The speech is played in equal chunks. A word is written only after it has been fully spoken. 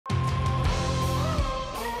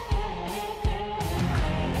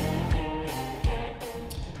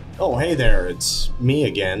Oh, hey there, it's me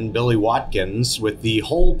again, Billy Watkins, with the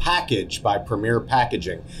Whole Package by Premier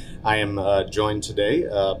Packaging. I am joined today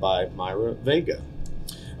by Mayra Vega.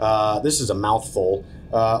 This is a mouthful.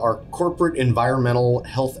 Our Corporate Environmental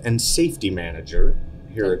Health and Safety Manager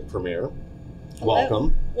here at Premier. Hello.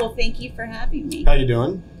 Welcome. Well, thank you for having me. How you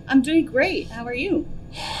doing? I'm doing great. How are you?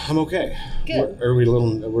 I'm okay. Good.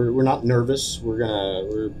 We're not nervous.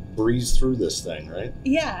 We're breeze through this thing, right?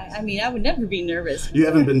 Yeah, I mean, I would never be nervous. You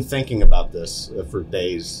haven't been thinking about this for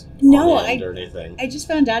days No, on end or anything. I just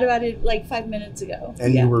found out about it like 5 minutes ago.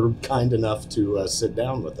 And yeah. you were kind enough to sit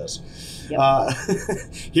down with us. Yep.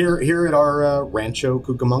 Here at our Rancho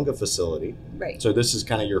Cucamonga facility. Right. So this is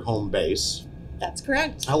kind of your home base. That's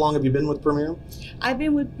correct. How long have you been with Premier? I've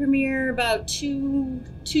been with Premier about two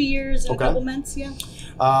years and a couple months, yeah.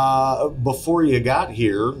 Before you got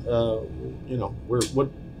here,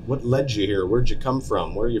 what led you here? Where'd you come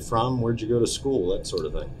from? Where are you from? Where'd you go to school? That sort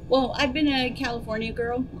of thing. Well, I've been a California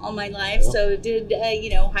girl all my life, so did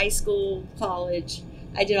high school, college.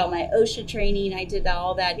 I did all my OSHA training. I did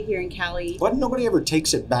all that here in Cali. Why nobody ever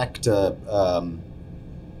takes it back to?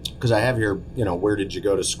 Because I have here, where did you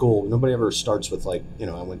go to school? Nobody ever starts with I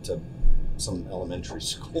went to some elementary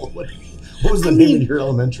school. What was the name of your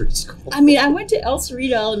elementary school? I mean, I went to El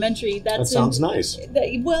Cerrito Elementary. That sounds nice.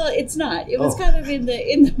 Well, it's not. It was kind of in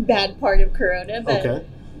the bad part of Corona, but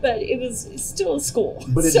but it was still a school.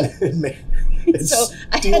 But it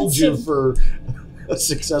steeled you for a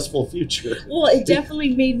successful future. Well, it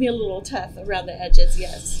definitely made me a little tough around the edges.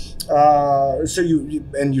 Yes. So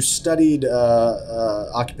you studied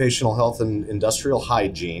occupational health and industrial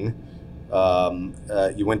hygiene.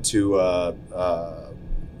 You went to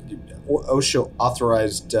OSHA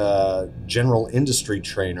authorized general industry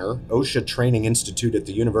trainer, OSHA Training Institute at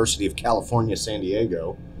the University of California, San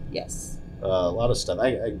Diego. Yes. A lot of stuff.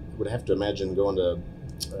 I would have to imagine going to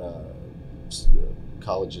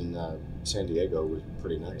college in San Diego was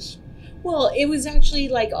pretty nice. Well, it was actually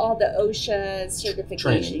like all the OSHA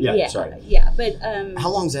certification. Training, sorry. Yeah, but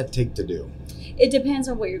how long does that take to do? It depends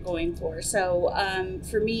on what you're going for. So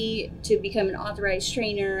for me to become an authorized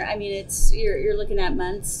trainer, I mean, you're looking at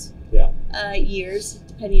months, years,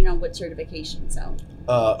 depending on what certification. So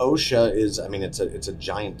OSHA is, I mean, it's a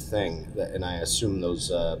giant thing, and I assume those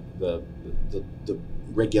the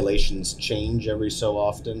regulations change every so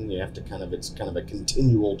often. You have to it's kind of a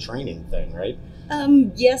continual training thing, right?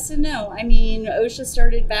 Yes and no. I mean, OSHA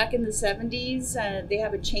started back in the 70s. They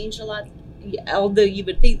haven't changed a lot, although you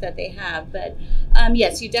would think that they have. But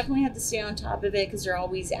yes, you definitely have to stay on top of it because they're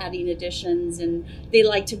always adding additions, and they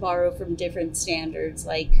like to borrow from different standards,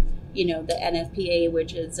 like the NFPA,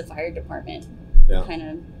 which is the fire department. Yeah. Kind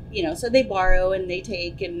of, so they borrow and they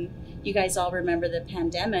take, and you guys all remember the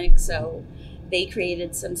pandemic, so they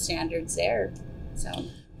created some standards there.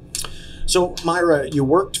 So Mayra, you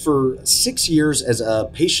worked for 6 years as a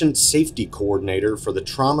patient safety coordinator for the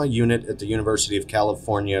trauma unit at the University of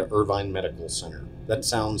California Irvine Medical Center. That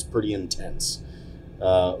sounds pretty intense.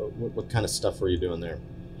 What kind of stuff were you doing there?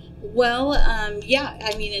 Well, yeah,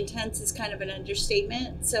 I mean, intense is kind of an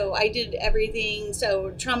understatement. So I did everything.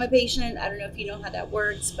 So trauma patient, I don't know if you know how that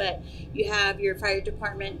works, but you have your fire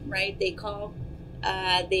department, right? They call.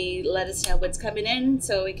 They let us know what's coming in.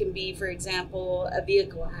 So it can be, for example, a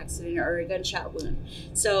vehicle accident or a gunshot wound.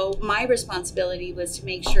 So my responsibility was to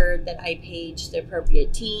make sure that I paged the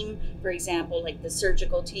appropriate team, for example, like the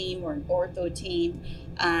surgical team or an ortho team,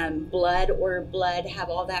 blood, have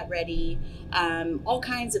all that ready. All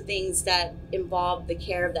kinds of things that involve the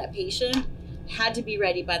care of that patient had to be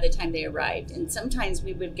ready by the time they arrived. And sometimes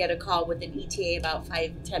we would get a call with an ETA about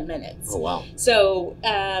 5-10 minutes. Oh, wow. So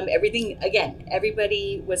everybody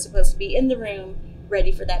was supposed to be in the room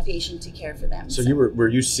ready for that patient to care for them. So were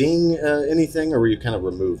you seeing anything, or were you kind of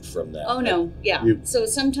removed from that? Oh, no. Yeah. So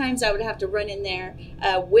sometimes I would have to run in there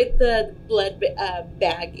with the blood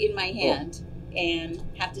bag in my hand and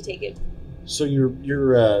have to take it. So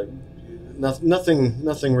you're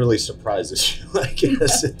nothing really surprises you, I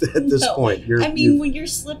guess, at this point. When you're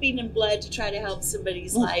slipping in blood to try to help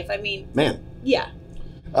somebody's life, I mean, man. Yeah.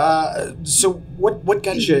 So what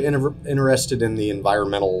got you interested in the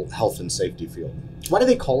environmental health and safety field? Why do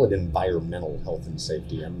they call it environmental health and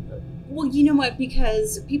safety? Well, you know what?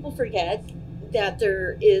 Because people forget that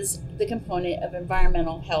there is the component of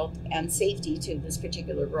environmental health and safety to this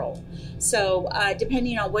particular role. So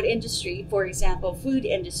depending on what industry, for example, food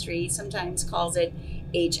industry sometimes calls it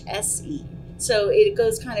HSE. So it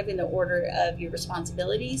goes kind of in the order of your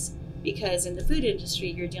responsibilities, because in the food industry,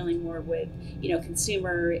 you're dealing more with,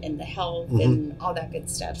 consumer and the health and all that good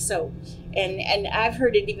stuff. So, and I've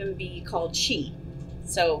heard it even be called SHE.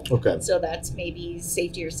 So, Okay. so that's maybe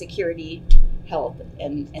safety or security, health,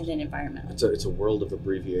 and then environmental. It's a world of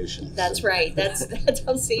abbreviations. That's right. That's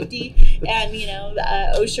how safety and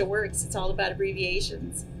OSHA works. It's all about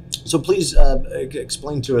abbreviations. So please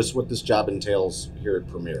explain to us what this job entails here at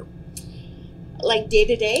Premier. Like day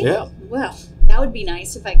to day? Yeah. Well, that would be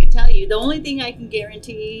nice if I could tell you. The only thing I can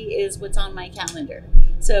guarantee is what's on my calendar.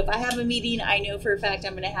 So if I have a meeting, I know for a fact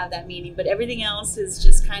I'm going to have that meeting. But everything else is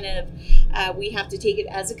just kind of, we have to take it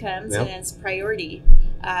as it comes and as priority.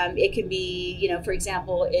 It can be, for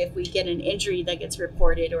example, if we get an injury that gets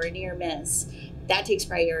reported or a near miss, that takes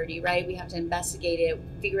priority, right? We have to investigate it,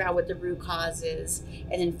 figure out what the root cause is,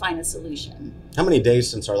 and then find a solution. How many days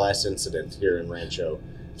since our last incident here in Rancho?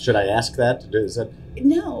 Should I ask that? Is that?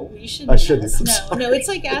 No, you shouldn't. I shouldn't. No, it's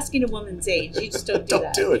like asking a woman's age. You just don't do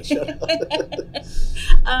that. Don't do it. Shut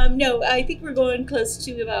up. No, I think we're going close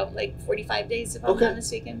to about like 45 days, if I'm not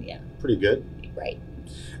mistaken. Yeah. Pretty good. Right.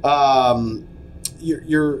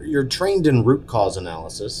 You're trained in root cause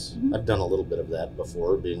analysis. Mm-hmm. I've done a little bit of that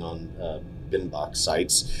before, being on bin box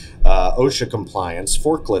sites, OSHA compliance,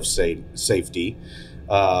 forklift safety.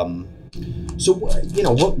 So,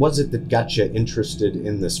 what was it that got you interested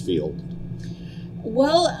in this field?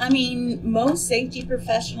 Well, I mean, most safety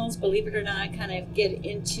professionals, believe it or not, kind of get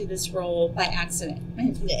into this role by accident.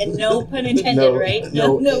 And no pun intended, right?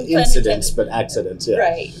 No incidents, but accidents, yeah.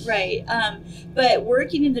 Right. But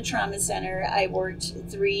working in the trauma center, I worked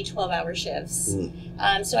 3 12-hour shifts.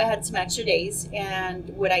 So I had some extra days. And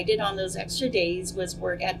what I did on those extra days was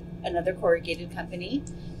work at another corrugated company.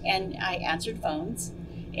 And I answered phones.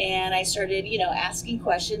 And I started, asking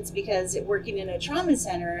questions because working in a trauma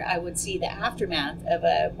center, I would see the aftermath of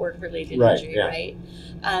a work-related injury, right?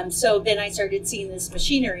 So then I started seeing this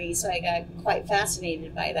machinery, so I got quite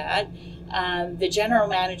fascinated by that. The general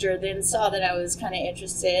manager then saw that I was kind of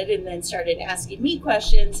interested and then started asking me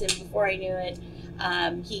questions. And before I knew it,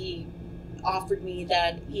 he offered me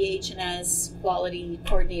that EH&S quality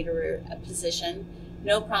coordinator position.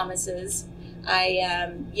 No promises.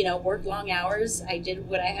 I, worked long hours. I did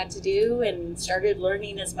what I had to do and started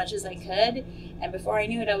learning as much as I could. And before I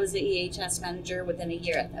knew it, I was the EHS manager within a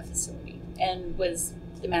year at that facility and was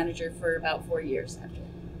the manager for about 4 years after.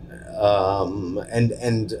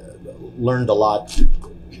 And learned a lot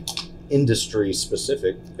industry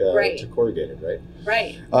specific to corrugated, right?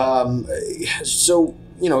 Right. So,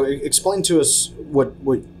 explain to us what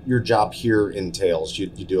your job here entails. You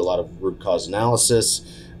do a lot of root cause analysis,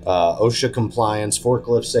 OSHA compliance,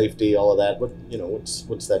 forklift safety, all of that.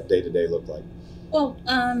 What's that day-to-day look like? Well,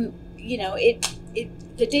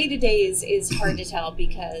 the day-to-day is hard to tell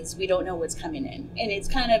because we don't know what's coming in. And it's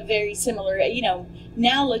kind of very similar,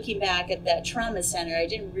 now looking back at that trauma center, I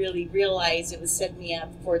didn't really realize it was setting me up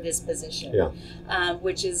for this position,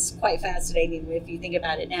 which is quite fascinating if you think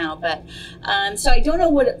about it now. But so I don't know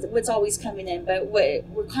what's always coming in, but what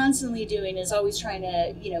we're constantly doing is always trying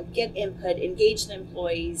to, get input, engage the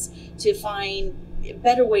employees to find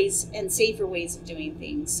better ways and safer ways of doing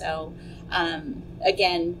things. So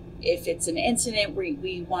again, if it's an incident,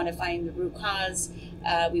 we want to find the root cause.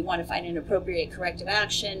 We want to find an appropriate corrective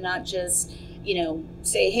action, not just,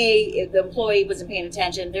 say, hey, if the employee wasn't paying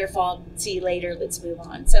attention, their fault, see you later, let's move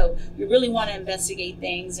on. So we really want to investigate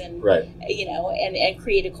things and, and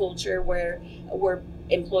create a culture where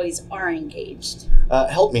employees are engaged.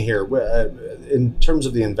 Help me here. In terms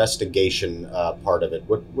of the investigation part of it,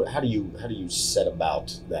 how do you set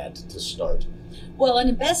about that to start? Well, an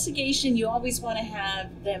investigation, you always want to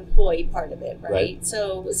have the employee part of it, right?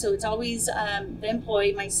 So it's always the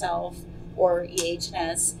employee, myself, or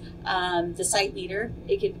EH&S, the site leader.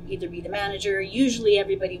 It could either be the manager. Usually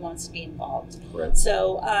everybody wants to be involved. Right.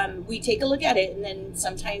 So we take a look at it, and then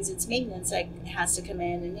sometimes it's maintenance that has to come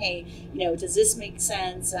in and, hey, does this make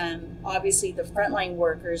sense? Obviously, the frontline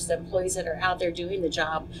workers, the employees that are out there doing the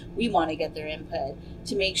job, we want to get their input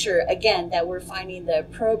to make sure, again, that we're finding the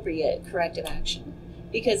appropriate corrective action.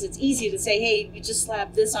 Because it's easy to say, hey, you just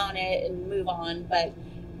slap this on it and move on, but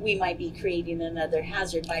we might be creating another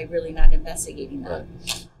hazard by really not investigating that.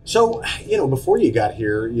 Right. So, before you got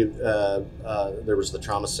here, there was the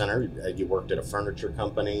trauma center. You worked at a furniture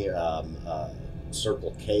company,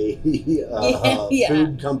 Circle K,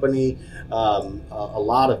 food company, a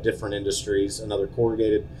lot of different industries, another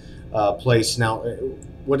corrugated place. Now,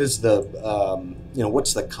 what is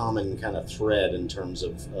what's the common kind of thread in terms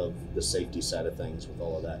of the safety side of things with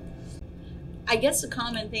all of that? I guess the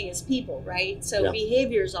common thing is people, right? So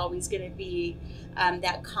behavior is always going to be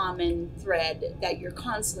that common thread that you're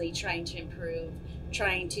constantly trying to improve.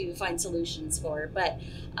 trying to find solutions for. But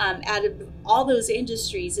out of all those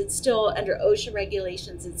industries, it's still under OSHA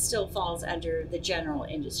regulations, it still falls under the general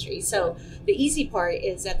industry. So the easy part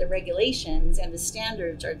is that the regulations and the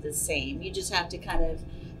standards are the same. You just have to kind of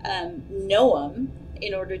know them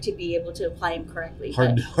in order to be able to apply them correctly.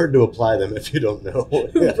 Hard to apply them if you don't know.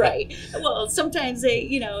 Yeah. Right. Well, sometimes they,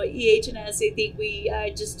 EH&S, they think we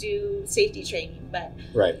just do safety training, but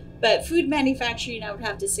right. But food manufacturing, I would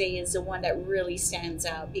have to say, is the one that really stands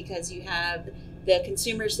out because you have the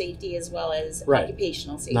consumer safety as well as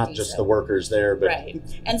occupational safety. Not just the workers there, but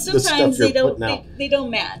and sometimes they don't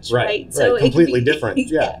match. Right. So completely different.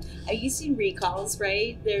 Yeah. You've seen recalls,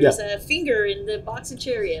 right? There's a finger in the box of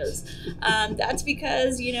Cheerios. That's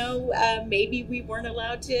because maybe we weren't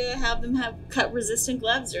allowed to have them have cut-resistant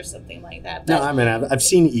gloves or something like that. But, no, I mean I've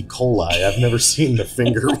seen E. coli. I've never seen the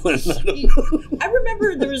finger one. I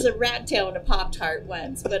remember there was a rat tail in a Pop-Tart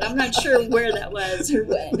once, but I'm not sure where that was or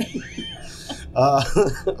when.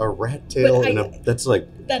 A rat tail that's like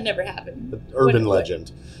that never happened. An urban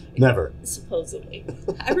legend. Never. Supposedly.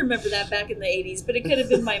 I remember that back in the 80s, but it could have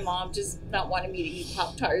been my mom just not wanting me to eat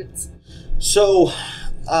Pop-Tarts. So,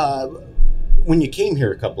 when you came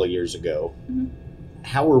here a couple of years ago,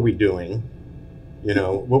 how were we doing?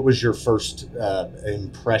 What was your first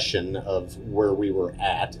impression of where we were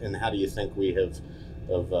at, and how do you think we have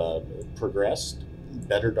progressed,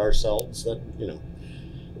 bettered ourselves?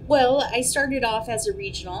 Well, I started off as a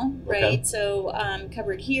regional, right? Okay. So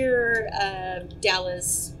covered here,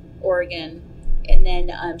 Dallas, Oregon, and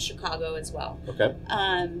then Chicago as well. Okay.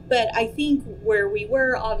 But I think where we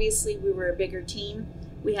were, obviously, we were a bigger team.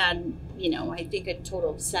 We had, I think a total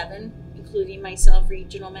of 7, including myself,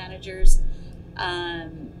 regional managers.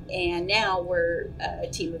 And now we're a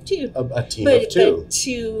team of 2. A team of 2. But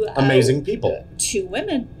 2 amazing people. 2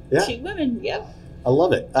 women. Yeah. 2 women. Yep. I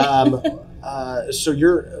love it. So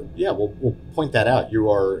you're, we'll point that out.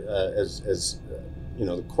 You are, as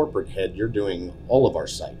the corporate head, you're doing all of our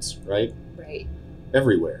sites, right? Right.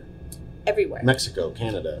 Everywhere. Mexico,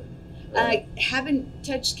 Canada. I haven't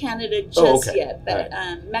touched Canada just yet, but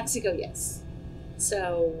Mexico, yes.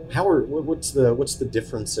 So. What's the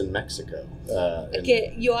difference in Mexico?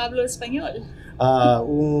 Que yo hablo español.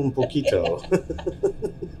 Un poquito.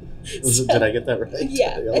 Did I get that right?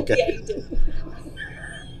 Yeah. Okay. Yeah, you did.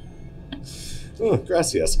 Oh,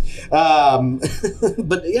 gracias.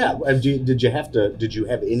 But yeah, did you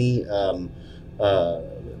have any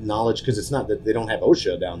knowledge? Because it's not that they don't have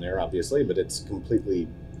OSHA down there, obviously, but it's completely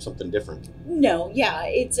something different. No, yeah,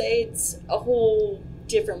 it's a whole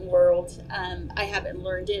different world. I haven't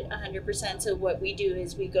learned it 100%. So what we do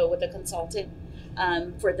is we go with a consultant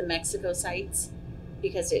for the Mexico sites,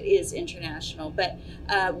 because it is international, but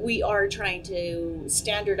we are trying to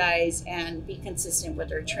standardize and be consistent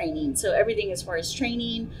with our training. So everything as far as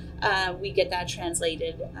training, we get that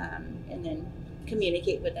translated and then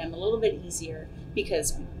communicate with them a little bit easier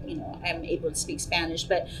because, I'm able to speak Spanish,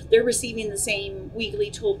 but they're receiving the same weekly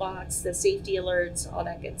toolbox, the safety alerts, all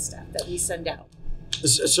that good stuff that we send out.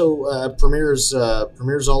 So premieres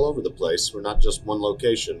all over the place. We're not just one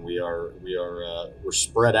location. We're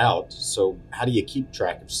spread out. So how do you keep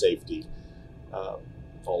track of safety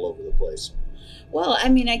all over the place? Well, I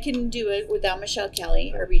mean, I can do it without Michelle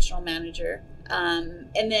Kelly, our regional manager, and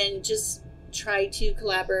then just try to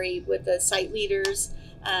collaborate with the site leaders,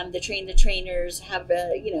 the trainers, have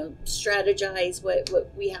strategize what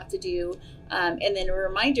we have to do. And then a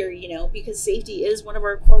reminder, because safety is one of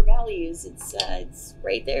our core values. It's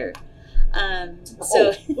right there.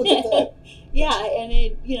 So look at that. Yeah, and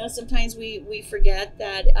it sometimes we forget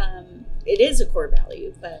that it is a core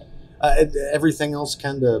value, but everything else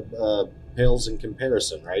kind of pales in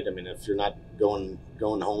comparison, right? I mean, if you're not going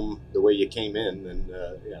home the way you came in, then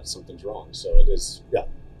something's wrong. So it is, yeah.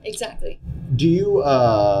 Exactly. Do you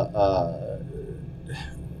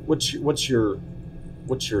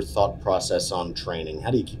what's your thought process on training? How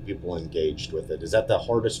do you keep people engaged with it? Is that the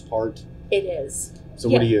hardest part? It is. So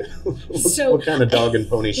what do you what kind of dog and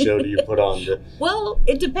pony show do you put on? Well,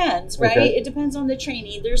 it depends, right? Okay. It depends on the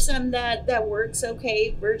training. There's some that works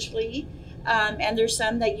okay virtually, and there's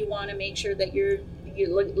some that you want to make sure that you're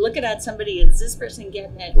looking at somebody, is this person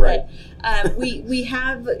getting it? Right. But we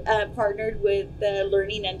have partnered with the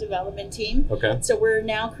learning and development team. Okay. So we're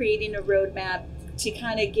now creating a roadmap to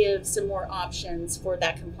kind of give some more options for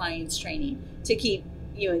that compliance training to keep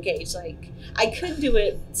you engaged. Like, I could do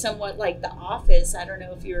it somewhat like The Office. I don't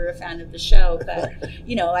know if you're a fan of the show, but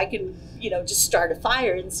I can just start a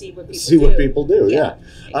fire and see what people do. Yeah.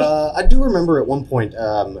 I do remember at one point,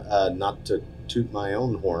 not to toot my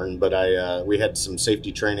own horn, but we had some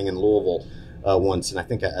safety training in Louisville once, and I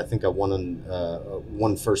think I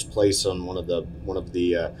won first place on one of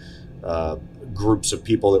the groups of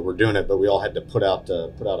people that were doing it, but we all had to put out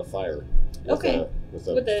a fire. Okay. With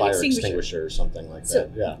a fire extinguisher or something like so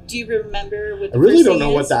that. Yeah. Do you remember what the I really first don't thing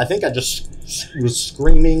know what is? that. I think I just was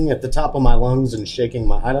screaming at the top of my lungs and shaking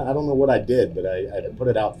my. I don't know what I did, but I put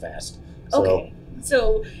it out fast. So, Okay.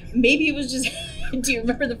 So maybe it was just. Do you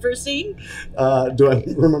remember the first thing? Do I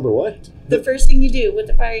remember what? The first thing you do with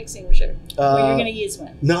the fire extinguisher when you're going to use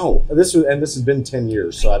one. No, this has been 10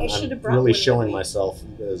 years, so I'm should have brought really one showing with me. myself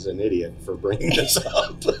as an idiot for bringing this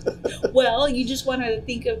up. Well, you just want to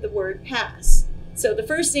think of the word pass. So the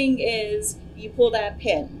first thing is you pull that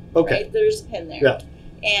pin. Okay. Right? There's a pin there. Yeah.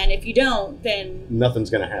 And if you don't, then Nothing's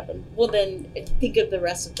going to happen. well, then think of the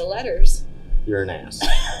rest of the letters. You're an ass.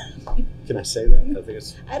 Can I say that? I think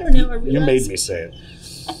it's. I don't know. You made me say it.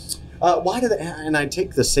 Why do they? And I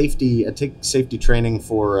take safety training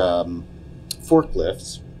for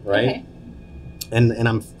forklifts, right? Okay. And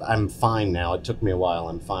I'm fine now. It took me a while.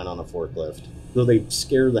 I'm fine on a forklift, though they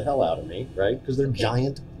scare the hell out of me, right? Because they're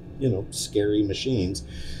giant, scary machines.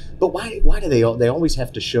 But why do they always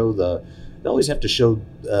have to show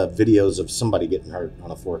videos of somebody getting hurt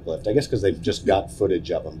on a forklift? I guess because they've just got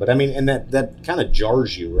footage of them. But I mean, and that kind of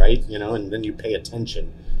jars you, right? And then you pay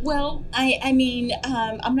attention. Well, I mean,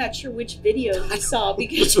 I'm not sure which video you saw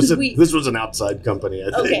because this was an outside company,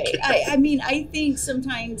 I think. Okay, I mean, I think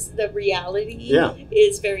sometimes the reality Yeah.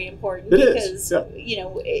 is very important It because is, yeah.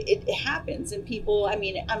 It happens, and people. I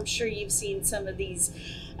mean, I'm sure you've seen some of these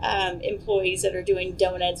employees that are doing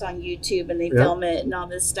donuts on YouTube and they Yeah. film it and all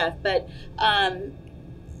this stuff, but.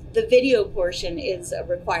 The video portion is a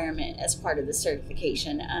requirement as part of the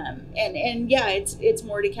certification, and yeah, it's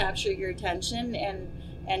more to capture your attention and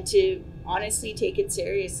to honestly take it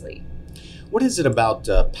seriously. What is it about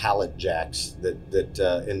pallet jacks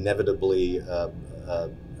that inevitably,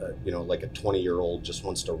 like a 20-year-old just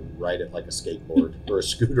wants to ride it like a skateboard or a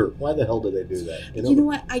scooter? Why the hell do they do that? You know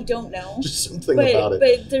what? I don't know. Just something about it.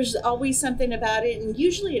 But there's always something about it, and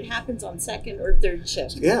usually it happens on second or third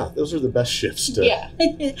shift. Yeah, those are the best shifts. Yeah,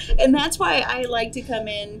 and that's why I like to come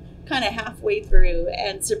in kind of halfway through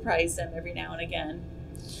and surprise them every now and again.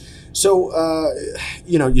 So,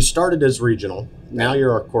 you started as regional. Now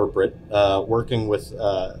you're our corporate, working with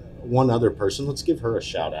one other person. Let's give her a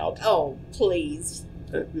shout out. Oh, please.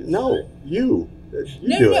 No, you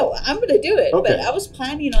No, I'm going to do it. Okay. But I was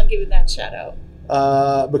planning on giving that shout out.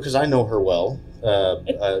 Because I know her well.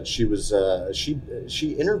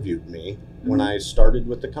 She interviewed me when I started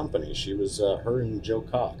with the company. She was her and Joe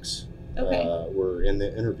Cox were in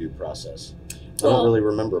the interview process. I don't really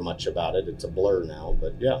remember much about it. It's a blur now,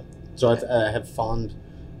 but yeah. So I have fond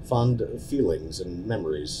feelings and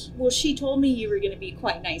memories. Well, she told me you were going to be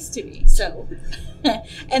quite nice to me, so.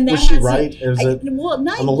 And that was she right? Well,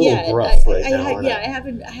 not I'm a little yet. gruff right now. I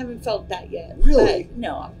haven't felt that yet. Really? But,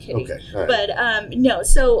 no, I'm kidding. Okay. All right. But no.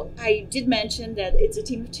 So I did mention that it's a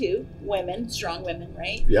team of 2 women, strong women,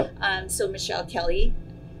 right? Yep. So Michelle Kelly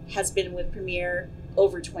has been with Premier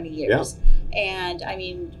over 20 years. Yeah. And I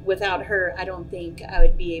mean, without her, I don't think I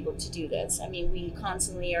would be able to do this. I mean, we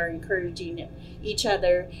constantly are encouraging each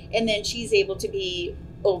other. And then she's able to be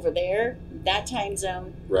over there, that time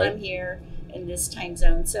zone. Right. I'm here in this time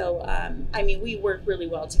zone. So, I mean, we work really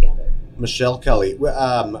well together. Michelle Kelly.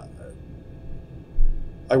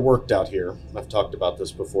 I worked out here. I've talked about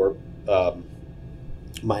this before.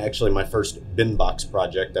 My first bin box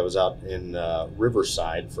project, I was out in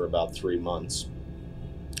Riverside for about 3 months.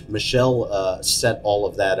 Michelle set all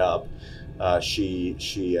of that up. We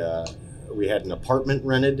had an apartment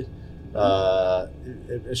rented.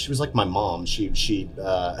 She was like my mom. She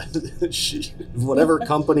whatever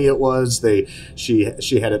company it was, she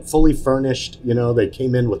had it fully furnished. They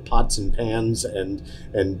came in with pots and pans and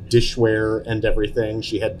dishware and everything.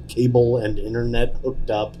 She had cable and internet hooked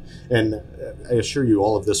up, and I assure you,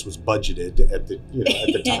 all of this was budgeted at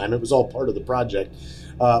the time. It was all part of the project,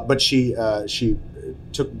 but she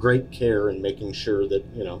took great care in making sure that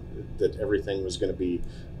that everything was going to be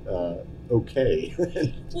okay.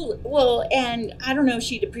 well, and I don't know if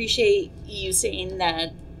she'd appreciate you saying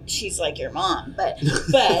that she's like your mom, but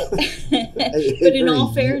in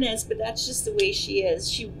all fairness, but that's just the way she is.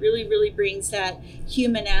 She really, really brings that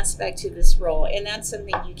human aspect to this role, and that's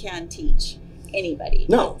something you can teach anybody.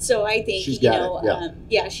 No, so I think she's got it.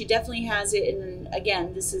 Yeah, she definitely has it. And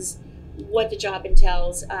again, this is what the job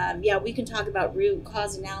entails. We can talk about root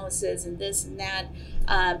cause analysis and this and that,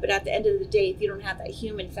 but at the end of the day, if you don't have that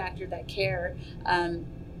human factor, that care,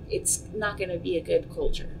 it's not going to be a good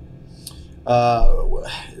culture.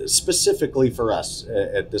 Specifically for us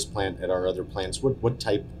at this plant, at our other plants, what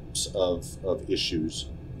type types of issues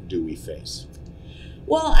do we face?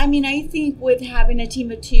 Well, I mean, I think with having a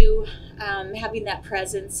team of two, having that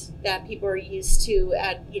presence that people are used to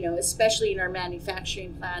at, especially in our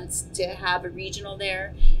manufacturing plants, to have a regional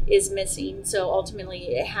there is missing. So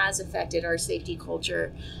ultimately it has affected our safety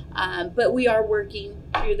culture. But we are working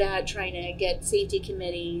through that, trying to get safety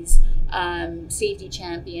committees, safety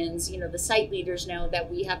champions, the site leaders know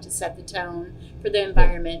that we have to set the tone for the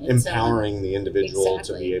environment. And empowering the individual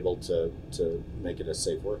Exactly. to be able to make it a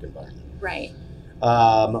safe work environment. Right.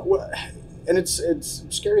 And it's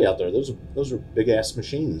scary out there. Those are big ass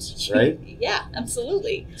machines, right? Yeah,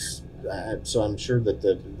 absolutely. So I'm sure that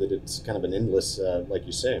it's kind of an endless, like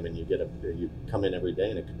you say. I mean, you come in every day,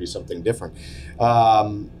 and it could be something different.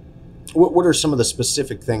 What are some of the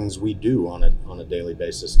specific things we do on a daily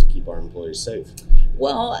basis to keep our employees safe?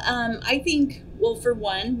 Well, I think, for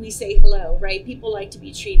one, we say hello, right? People like to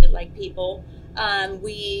be treated like people.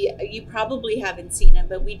 You probably haven't seen it,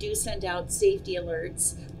 but we do send out safety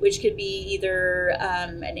alerts, which could be either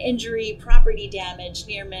an injury, property damage,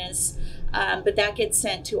 near miss, but that gets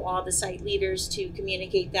sent to all the site leaders to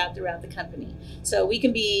communicate that throughout the company. So we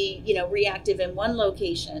can be, reactive in one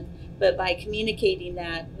location, but by communicating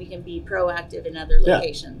that, we can be proactive in other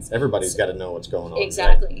locations. Everybody's got to know what's going on.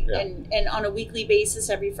 Exactly. Right? Yeah. And on a weekly basis,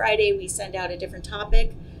 every Friday, we send out a different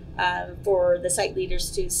topic for the site leaders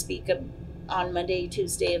to speak on Monday,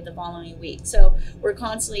 Tuesday of the following week. So we're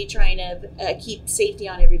constantly trying to keep safety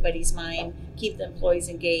on everybody's mind, keep the employees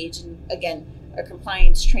engaged. And again, our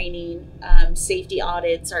compliance training, safety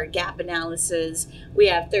audits, our gap analysis. We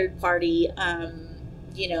have third-party,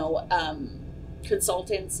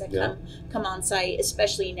 consultants that come on site,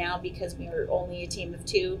 especially now because we are only a team of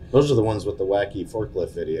two. Those are the ones with the wacky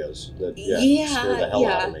forklift videos that scare the hell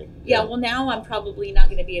out of me. Yeah, well, now I'm probably not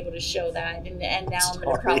going to be able to show that, and now I'm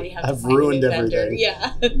going to probably have to find ruined a new vendor. everything.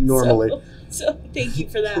 Yeah, Normally. So thank you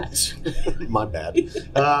for that. My bad.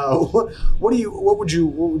 What would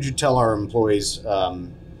you tell our employees,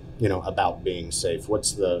 about being safe?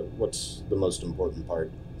 What's the most important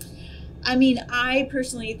part? I mean, I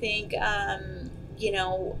personally think,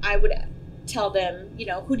 I would tell them,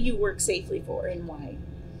 who do you work safely for and why?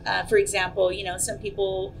 For example, some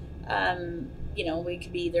people, it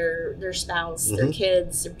could be their spouse, their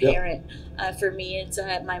kids, their parent. For me, it's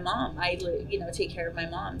my mom. I, take care of my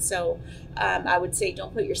mom. So I would say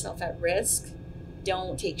don't put yourself at risk.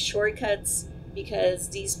 Don't take shortcuts, because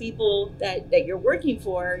these people that you're working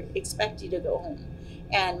for expect you to go home.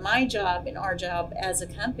 And my job and our job as a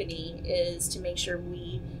company is to make sure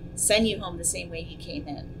we send you home the same way you came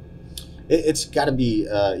in. It's got to be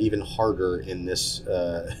even harder in this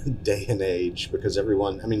day and age, because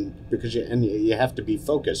you have to be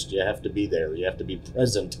focused, you have to be there, you have to be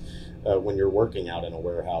present when you're working out in a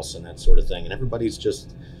warehouse and that sort of thing. And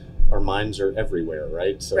our minds are everywhere,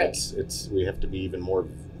 right? So right. We have to be even more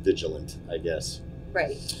vigilant, I guess.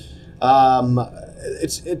 Right. I'm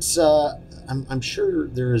sure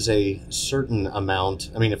there is a certain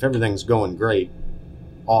amount. I mean, if everything's going great,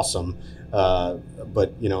 awesome.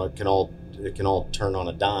 But it can all turn on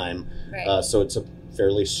a dime. Right. So it's a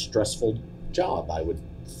fairly stressful job, I would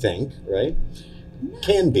think, right?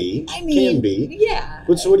 Can be. Yeah.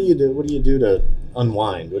 So what do you do? What do you do to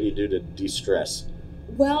unwind? What do you do to de-stress?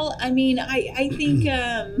 Well, I think.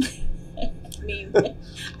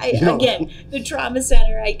 Again, the trauma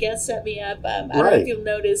center, I guess, set me up. I don't know if you'll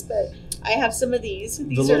notice, but I have some of these.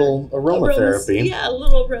 The little aromatherapy. Yeah,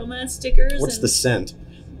 little aroma stickers. What's the scent?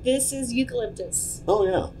 This is eucalyptus. Oh,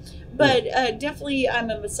 yeah. But definitely,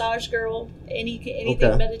 I'm a massage girl. Anything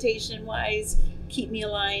meditation-wise, keep me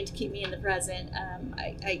aligned, keep me in the present.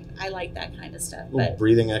 I like that kind of stuff. But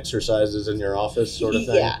breathing exercises in your office sort of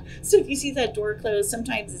thing? Yeah. So if you see that door closed,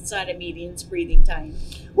 sometimes it's not a meeting, it's breathing time.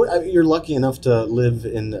 Well, you're lucky enough to live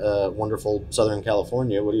in wonderful Southern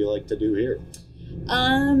California. What do you like to do here?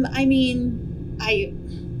 I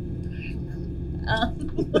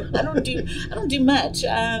don't do much.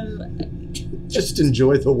 Just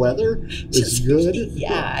enjoy the weather. It's good.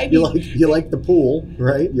 Yeah, you like the pool,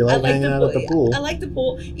 right? You like hanging out at the pool. I like the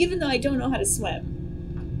pool, even though I don't know how to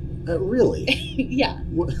swim. Really? Yeah.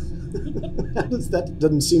 That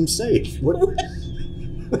doesn't seem safe.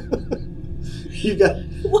 You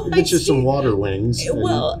get you some water wings.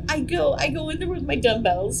 Well, I go in there with my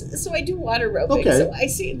dumbbells, so I do water aerobics. Okay. So I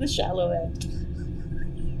stay in the shallow end.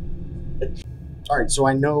 All right, so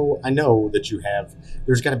I know that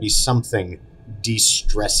there's got to be something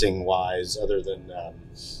de-stressing wise other than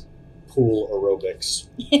pool aerobics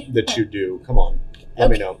that you do. Come on, let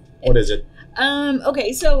me know. What is it?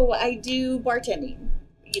 Okay, so I do bartending.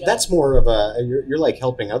 That's more of you're like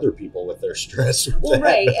helping other people with their stress. Well,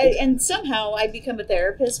 right, and somehow I become a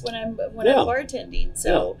therapist when I'm bartending.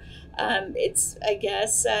 So it's, I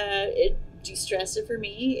guess, it de-stressed for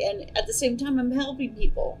me, and at the same time I'm helping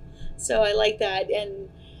people. So I like that, and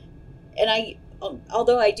I,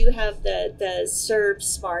 although I do have the Serve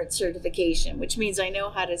Smart certification, which means I know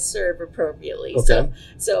how to serve appropriately. Okay.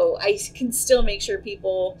 So I can still make sure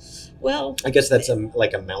people, well, I guess that's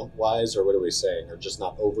like amount wise, or what are we saying? Or just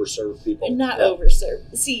not overserve people? Not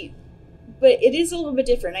overserve. See, but it is a little bit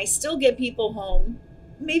different. I still get people home,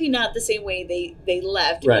 maybe not the same way they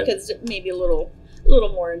left, right, because maybe a little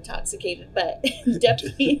more intoxicated, but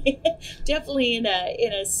definitely in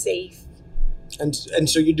a safe. And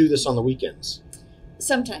so you do this on the weekends?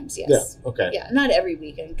 Sometimes, yes. Yeah. Okay. Yeah, not every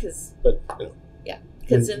weekend, because. But yeah,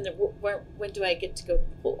 because then when do I get to go to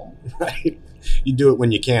the pool? Right. You do it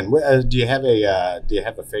when you can. Do you have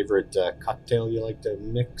a favorite cocktail you like to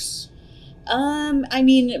mix? I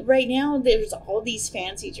mean, right now there's all these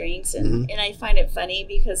fancy drinks, and I find it funny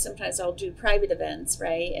because sometimes I'll do private events,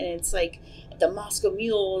 right? And it's like the Moscow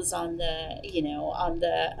Mule is on the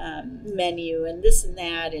menu, and this and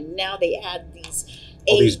that, and now they add these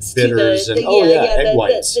eggs bitters to egg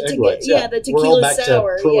whites. The tequila We're all back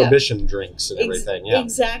sour, to prohibition drinks and everything. Yeah,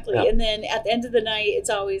 exactly. Yeah. And then at the end of the night, it's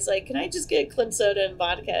always like, can I just get club soda and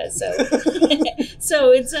vodka? So,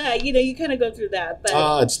 so it's you kind of go through that.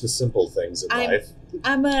 But it's the simple things in life.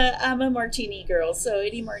 I'm a martini girl, so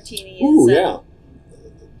any martini is. Ooh, yeah.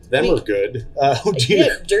 Them are good.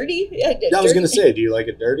 Dirty? Yeah, I was going to say, do you like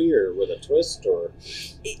it dirty or with a twist? Or?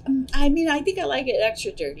 I mean, I think I like it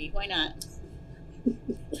extra dirty. Why not?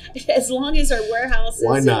 As long as our warehouses.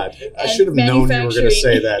 Why not? I should have known you were going to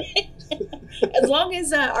say that. As long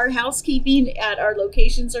as our housekeeping at our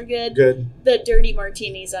locations are good. Good. The dirty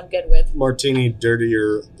martinis I'm good with. Martini,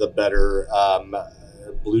 dirtier the better.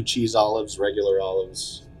 Blue cheese olives, regular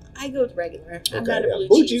olives. I go with regular. I'm Okay, not a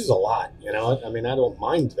blue cheese is a lot, I mean, I don't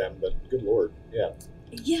mind them, but good Lord, yeah.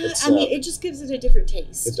 Yeah, I mean, it just gives it a different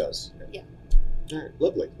taste. It does. Yeah. All right,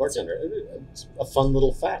 lovely. Bartender, it's a fun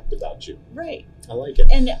little fact about you. Right. I like it.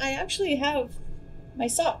 And I actually have my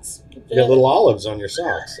socks. You got little olives on your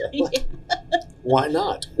socks. Why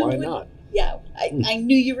not? Why not? Yeah, I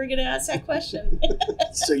knew you were going to ask that question.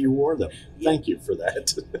 So you wore them. Thank you for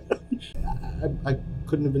that. I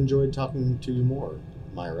couldn't have enjoyed talking to you more,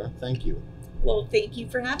 Mayra. Thank you. Well, thank you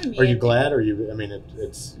for having me. Are you glad? I mean,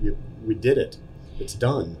 we did it. It's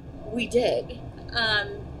done. We did.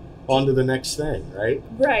 On to the next thing, right?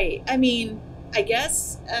 Right. I mean, I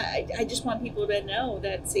guess I just want people to know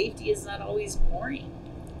that safety is not always boring.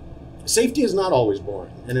 Safety is not always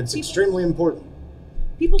boring, and it's extremely important.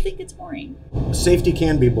 People think it's boring. Safety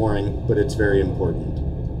can be boring, but it's very important.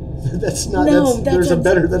 That's not. No, that's a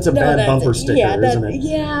bad bumper sticker, isn't it?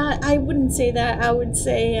 Yeah, I wouldn't say that. I would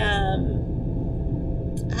say, I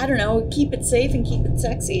don't know, keep it safe and keep it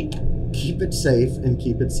sexy. Keep it safe and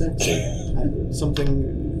keep it sexy.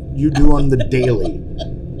 Something you do on the daily,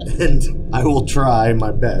 and I will try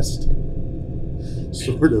my best.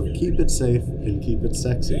 Sort of keep it safe and keep it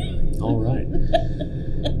sexy. All right.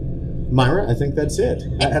 Myra, I think that's it.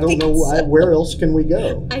 I don't know where else can we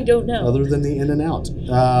go. I don't know. Other than the in and out.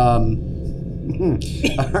 All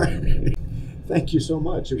right. Thank you so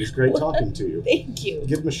much. It was great talking to you. Thank you.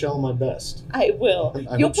 Give Michelle my best. I will.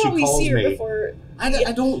 You'll probably see her before.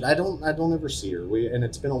 I don't ever see her. And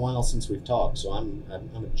it's been a while since we've talked, so I'm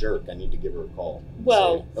a jerk. I need to give her a call.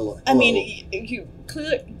 Well, hello. I mean, you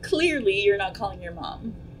clearly you're not calling your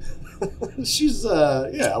mom. She's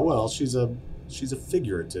she's a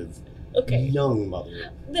figurative young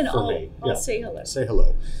mother. Then I'll say hello. Say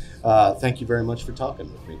hello. Thank you very much for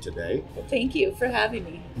talking with me today. Well, thank you for having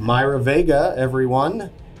me. Mayra Vega,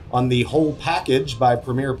 everyone. On the Whole Package by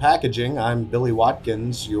Premier Packaging, I'm Billy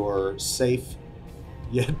Watkins, your safe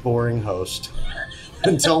yet boring host.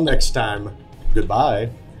 Until next time, goodbye.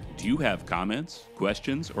 Do you have comments,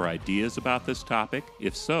 questions, or ideas about this topic?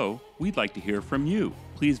 If so, we'd like to hear from you.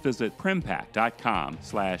 Please visit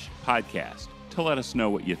primpack.com/podcast to let us know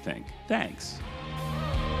what you think. Thanks.